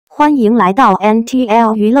欢迎来到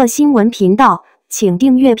NTL 娱乐新闻频道，请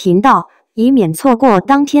订阅频道，以免错过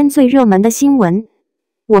当天最热门的新闻。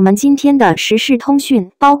我们今天的时事通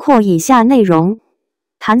讯包括以下内容：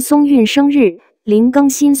谭松韵生日，林更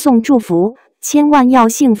新送祝福，千万要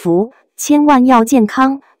幸福，千万要健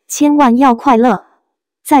康，千万要快乐。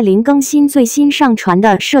在林更新最新上传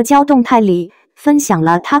的社交动态里，分享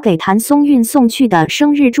了他给谭松韵送去的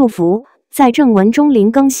生日祝福。在正文中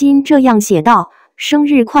林更新这样写道：生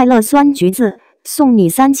日快乐酸橘子，送你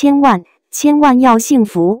3000万，千万要幸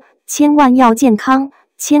福，千万要健康，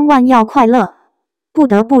千万要快乐。不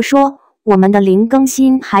得不说，我们的林更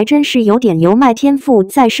新还真是有点油麦天赋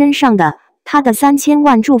在身上的，他的3000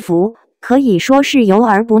万祝福可以说是油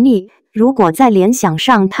而不腻。如果再联想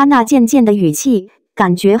上他那渐渐的语气，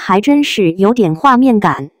感觉还真是有点画面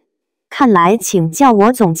感。看来请叫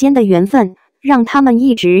我总监的缘分，让他们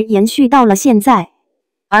一直延续到了现在。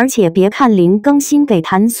而且别看林更新给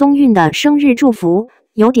谭松韵的生日祝福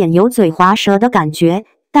有点油嘴滑舌的感觉，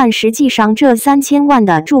但实际上这3000万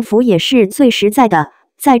的祝福也是最实在的。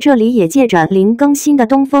在这里也借着林更新的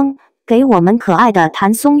东风，给我们可爱的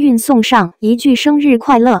谭松韵送上一句生日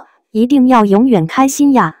快乐，一定要永远开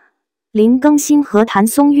心呀。林更新和谭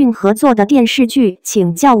松韵合作的电视剧《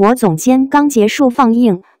请叫我总监》刚结束放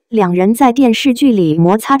映，两人在电视剧里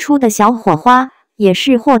摩擦出的小火花，也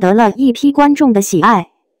是获得了一批观众的喜爱。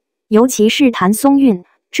尤其是谭松韵，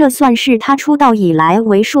这算是他出道以来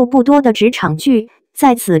为数不多的职场剧。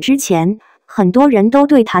在此之前，很多人都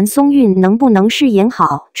对谭松韵能不能饰演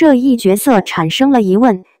好这一角色产生了疑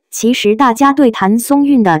问。其实大家对谭松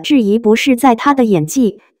韵的质疑不是在她的演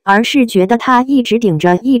技，而是觉得她一直顶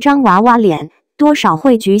着一张娃娃脸，多少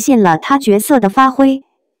会局限了她角色的发挥。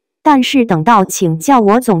但是等到请叫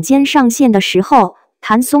我总监上线的时候，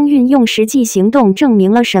谭松韵用实际行动证明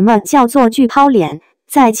了什么叫做巨抛脸。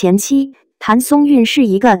在前期，谭松韵是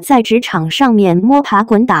一个在职场上面摸爬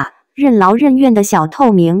滚打、任劳任怨的小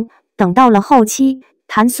透明。等到了后期，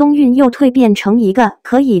谭松韵又蜕变成一个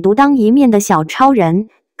可以独当一面的小超人。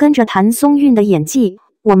跟着谭松韵的演技，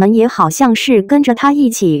我们也好像是跟着她一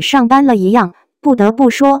起上班了一样。不得不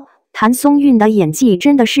说，谭松韵的演技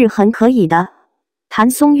真的是很可以的。谭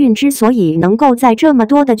松韵之所以能够在这么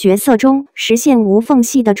多的角色中实现无缝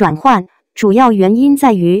隙的转换，主要原因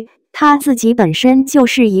在于他自己本身就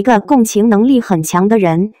是一个共情能力很强的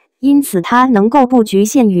人，因此他能够不局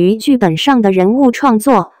限于剧本上的人物创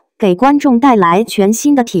作，给观众带来全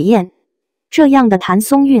新的体验。这样的谭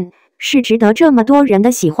松韵是值得这么多人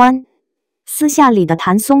的喜欢。私下里的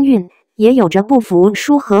谭松韵也有着不服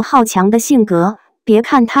输和好强的性格，别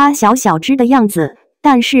看他小小只的样子，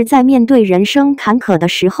但是在面对人生坎坷的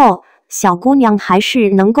时候，小姑娘还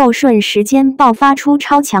是能够瞬时间爆发出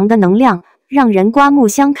超强的能量，让人刮目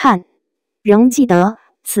相看。仍记得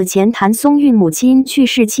此前谭松韵母亲去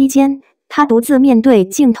世期间，她独自面对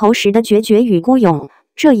镜头时的决绝与孤勇，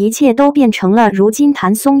这一切都变成了如今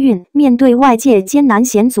谭松韵面对外界艰难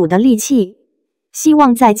险阻的利器。希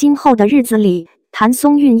望在今后的日子里，谭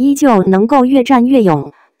松韵依旧能够越战越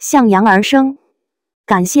勇，向阳而生。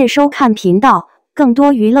感谢收看频道，更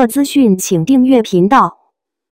多娱乐资讯请订阅频道。